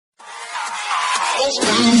Being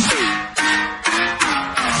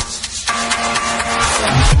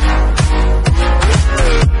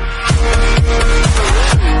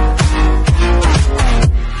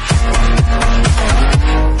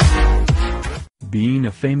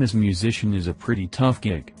a famous musician is a pretty tough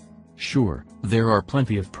gig. Sure, there are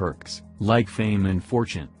plenty of perks, like fame and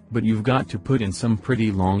fortune, but you've got to put in some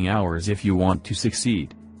pretty long hours if you want to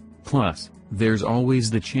succeed. Plus, there's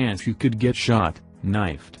always the chance you could get shot,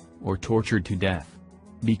 knifed, or tortured to death.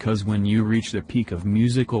 Because when you reach the peak of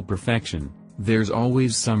musical perfection, there's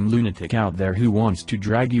always some lunatic out there who wants to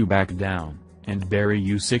drag you back down, and bury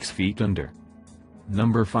you 6 feet under.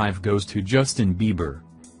 Number 5 goes to Justin Bieber.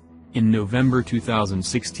 In November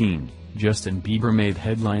 2016, Justin Bieber made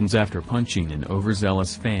headlines after punching an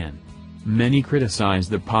overzealous fan. Many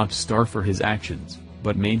criticized the pop star for his actions,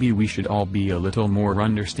 but maybe we should all be a little more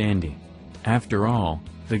understanding. After all,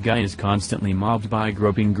 the guy is constantly mobbed by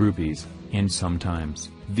groping groupies, and sometimes,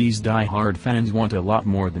 these die-hard fans want a lot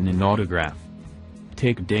more than an autograph.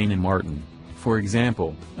 Take Dana Martin, for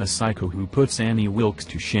example, a psycho who puts Annie Wilkes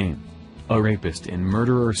to shame. A rapist and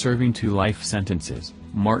murderer serving 2 life sentences,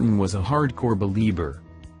 Martin was a hardcore believer.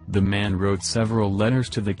 The man wrote several letters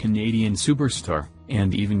to the Canadian superstar,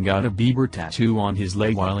 and even got a Bieber tattoo on his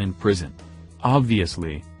leg while in prison.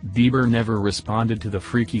 Obviously, Bieber never responded to the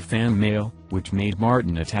freaky fan mail, which made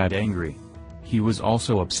Martin a tad angry. He was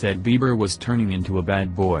also upset Bieber was turning into a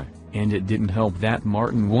bad boy, and it didn't help that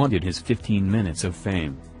Martin wanted his 15 minutes of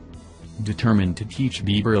fame. Determined to teach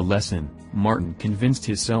Bieber a lesson, Martin convinced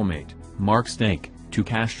his cellmate, Mark Stake, to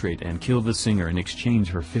castrate and kill the singer in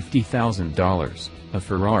exchange for $50,000, a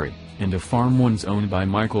Ferrari, and a farm once owned by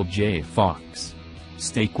Michael J. Fox.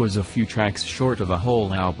 Stake was a few tracks short of a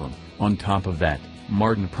whole album. On top of that,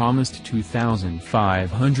 Martin promised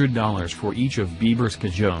 $2,500 for each of Bieber's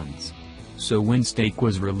cajones. So when Stake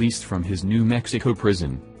was released from his New Mexico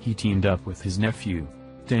prison, he teamed up with his nephew,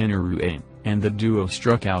 Tanner Ruane, and the duo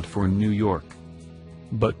struck out for New York.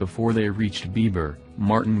 But before they reached Bieber,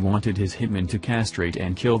 Martin wanted his hitmen to castrate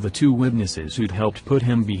and kill the 2 witnesses who'd helped put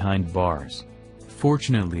him behind bars.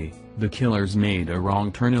 Fortunately, the killers made a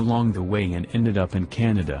wrong turn along the way and ended up in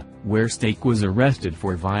Canada, where Stake was arrested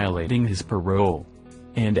for violating his parole.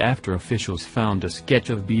 And after officials found a sketch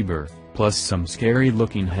of Bieber, plus some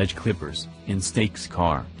scary-looking hedge clippers, in Stake's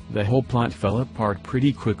car, the whole plot fell apart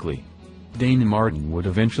pretty quickly. Dana Martin would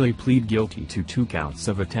eventually plead guilty to 2 counts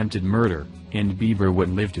of attempted murder, and Bieber would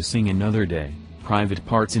live to sing another day, private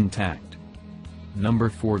parts intact. Number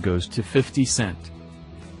 4 goes to 50 Cent.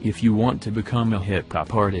 If you want to become a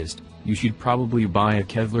hip-hop artist, you should probably buy a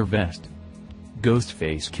Kevlar vest.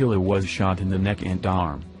 Ghostface Killah was shot in the neck and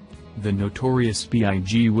arm. The Notorious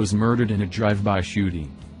B.I.G. was murdered in a drive-by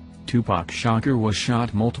shooting. Tupac Shakur was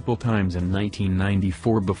shot multiple times in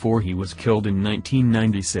 1994 before he was killed in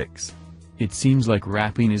 1996. It seems like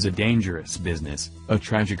rapping is a dangerous business, a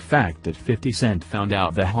tragic fact that 50 Cent found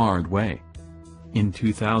out the hard way. In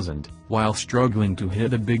 2000, while struggling to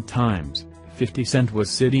hit the big times, 50 Cent was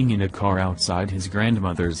sitting in a car outside his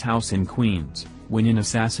grandmother's house in Queens, when an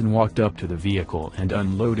assassin walked up to the vehicle and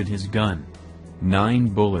unloaded his gun. 9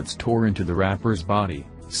 bullets tore into the rapper's body,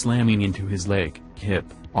 slamming into his leg, hip,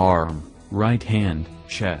 arm, right hand,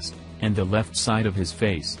 chest, and the left side of his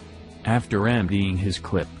face. After emptying his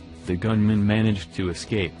clip, the gunman managed to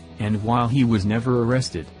escape, and while he was never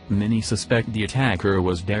arrested, many suspect the attacker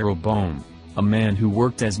was Daryl Bohm, a man who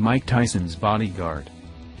worked as Mike Tyson's bodyguard.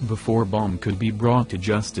 Before Bohm could be brought to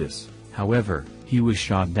justice, however, he was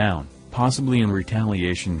shot down, possibly in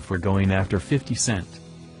retaliation for going after 50 Cent.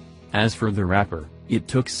 As for the rapper, it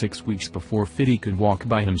took 6 weeks before 50 could walk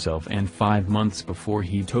by himself and 5 months before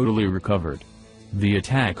he totally recovered. The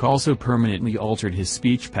attack also permanently altered his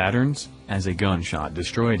speech patterns, as a gunshot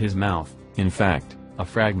destroyed his mouth. In fact, a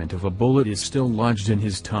fragment of a bullet is still lodged in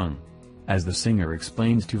his tongue. As the singer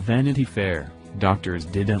explains to Vanity Fair, doctors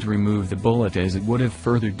didn't remove the bullet as it would have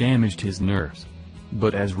further damaged his nerves.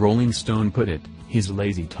 But as Rolling Stone put it, his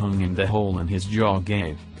lazy tongue and the hole in his jaw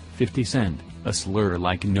gave 50 Cent a slur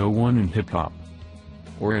like no one in hip-hop.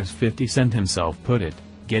 Or as 50 Cent himself put it,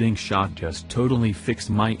 getting shot just totally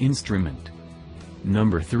fixed my instrument.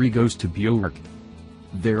 Number 3 goes to Bjork.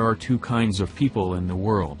 There are 2 kinds of people in the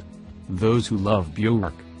world. Those who love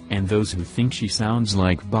Bjork, and those who think she sounds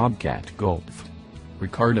like Bobcat Goldthwait.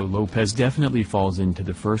 Ricardo Lopez definitely falls into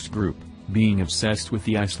the first group, being obsessed with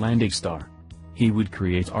the Icelandic star. He would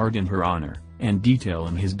create art in her honor, and detail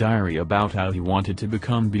in his diary about how he wanted to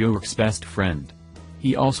become Bjork's best friend.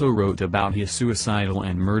 He also wrote about his suicidal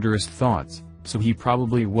and murderous thoughts, so he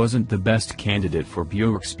probably wasn't the best candidate for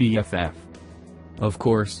Bjork's BFF. Of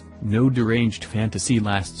course, no deranged fantasy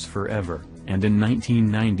lasts forever, and in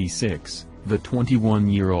 1996, the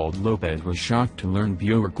 21-year-old Lopez was shocked to learn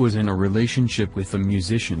Bjork was in a relationship with the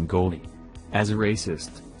musician Goldie. As a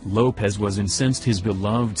racist, Lopez was incensed his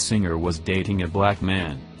beloved singer was dating a black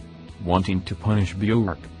man. Wanting to punish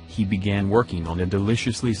Bjork, he began working on a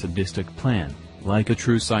deliciously sadistic plan. Like a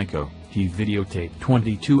true psycho, he videotaped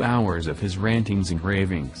 22 hours of his rantings and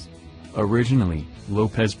ravings. Originally,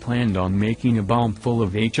 Lopez planned on making a bomb full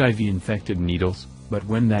of HIV-infected needles, but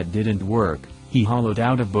when that didn't work, he hollowed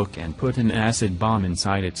out a book and put an acid bomb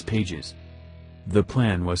inside its pages. The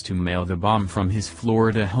plan was to mail the bomb from his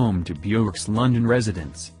Florida home to Bjork's London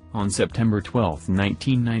residence. On September 12,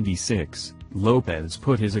 1996, Lopez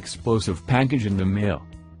put his explosive package in the mail.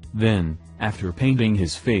 Then, after painting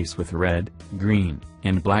his face with red, green,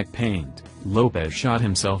 and black paint, Lopez shot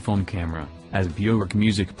himself on camera, as Bjork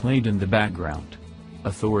music played in the background.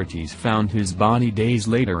 Authorities found his body days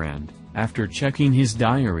later and, after checking his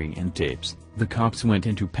diary and tapes, the cops went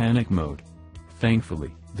into panic mode.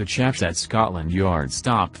 Thankfully, the chaps at Scotland Yard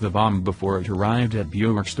stopped the bomb before it arrived at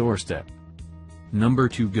Bjork's doorstep. Number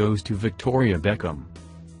 2 goes to Victoria Beckham.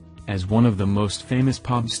 As one of the most famous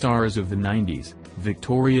pop stars of the 90s,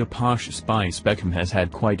 Victoria "Posh Spice" Beckham has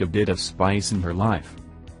had quite a bit of spice in her life.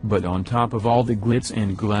 But on top of all the glitz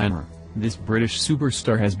and glamour, this British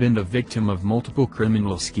superstar has been the victim of multiple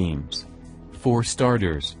criminal schemes. For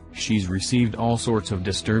starters, she's received all sorts of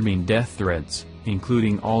disturbing death threats,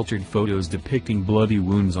 including altered photos depicting bloody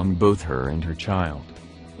wounds on both her and her child.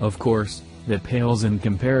 Of course, that pales in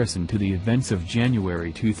comparison to the events of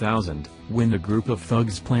January 2000, when a group of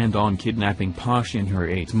thugs planned on kidnapping Posh and her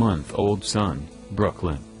 8-month-old son,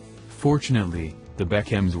 Brooklyn. Fortunately, the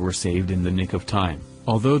Beckhams were saved in the nick of time,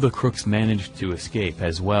 although the crooks managed to escape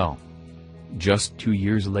as well. Just 2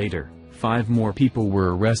 years later, 5 more people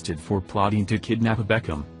were arrested for plotting to kidnap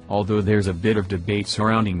Beckham, although there's a bit of debate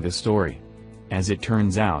surrounding the story. As it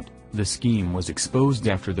turns out, the scheme was exposed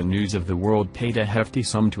after the News of the World paid a hefty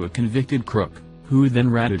sum to a convicted crook, who then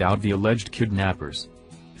ratted out the alleged kidnappers.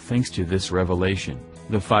 Thanks to this revelation,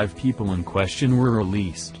 the 5 people in question were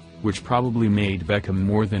released, which probably made Beckham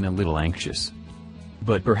more than a little anxious.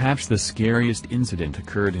 But perhaps the scariest incident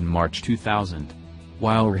occurred in March 2000.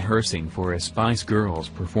 While rehearsing for a Spice Girls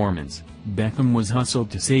performance, Beckham was hustled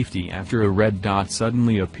to safety after a red dot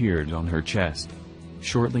suddenly appeared on her chest.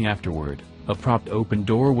 Shortly afterward, a propped open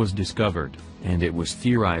door was discovered, and it was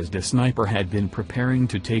theorized a sniper had been preparing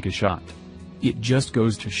to take a shot. It just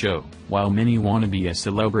goes to show, while many want to be a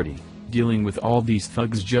celebrity, dealing with all these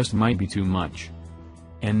thugs just might be too much.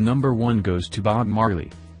 And number 1 goes to Bob Marley.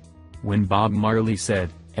 When Bob Marley said,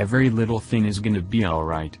 "Every little thing is gonna be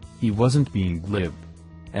alright," he wasn't being glib.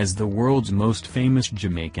 As the world's most famous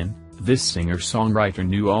Jamaican, this singer-songwriter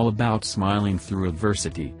knew all about smiling through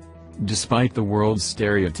adversity. Despite the world's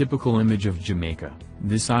stereotypical image of Jamaica,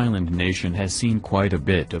 this island nation has seen quite a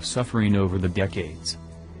bit of suffering over the decades.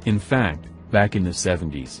 In fact, back in the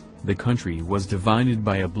 70s, the country was divided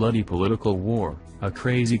by a bloody political war, a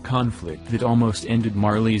crazy conflict that almost ended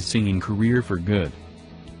Marley's singing career for good.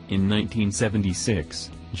 In 1976,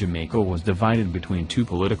 Jamaica was divided between 2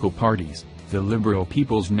 political parties, the Liberal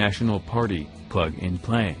People's National Party, plug and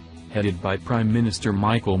play, headed by Prime Minister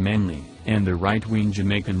Michael Manley, and the right-wing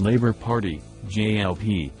Jamaican Labour Party,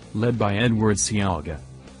 JLP, led by Edward Sealga.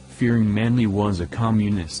 Fearing Manley was a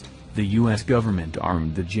communist, the U.S. government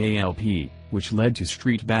armed the JLP, which led to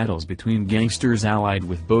street battles between gangsters allied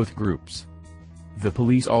with both groups. The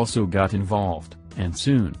police also got involved, and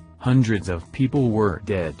soon, hundreds of people were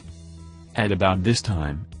dead. At about this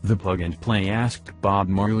time, the Plug and Play asked Bob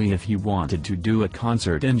Marley if he wanted to do a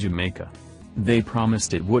concert in Jamaica. They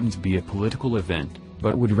promised it wouldn't be a political event,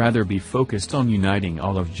 but would rather be focused on uniting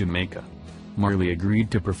all of Jamaica. Marley agreed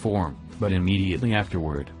to perform, but immediately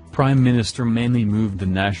afterward, Prime Minister Manley moved the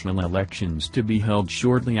national elections to be held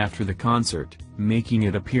shortly after the concert, making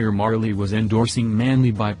it appear Marley was endorsing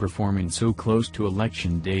Manley by performing so close to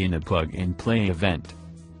Election Day in a Plug and Play event.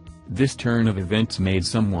 This turn of events made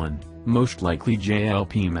someone, most likely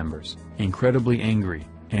JLP members, incredibly angry,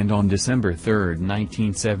 and on December 3,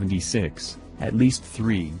 1976, at least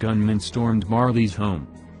 3 gunmen stormed Marley's home.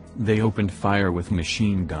 They opened fire with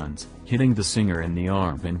machine guns, hitting the singer in the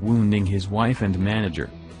arm and wounding his wife and manager.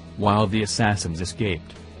 While the assassins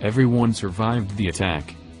escaped, everyone survived the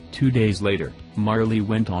attack. 2 days later, Marley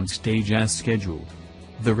went on stage as scheduled.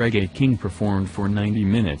 The Reggae King performed for 90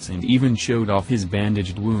 minutes and even showed off his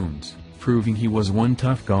bandaged wounds, proving he was one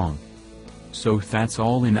tough gong. So that's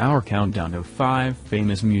all in our countdown of 5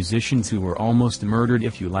 famous musicians who were almost murdered.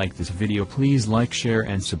 If you like this video, please like, share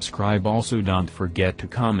and subscribe. Also don't forget to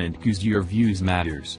comment, 'cause your views matters.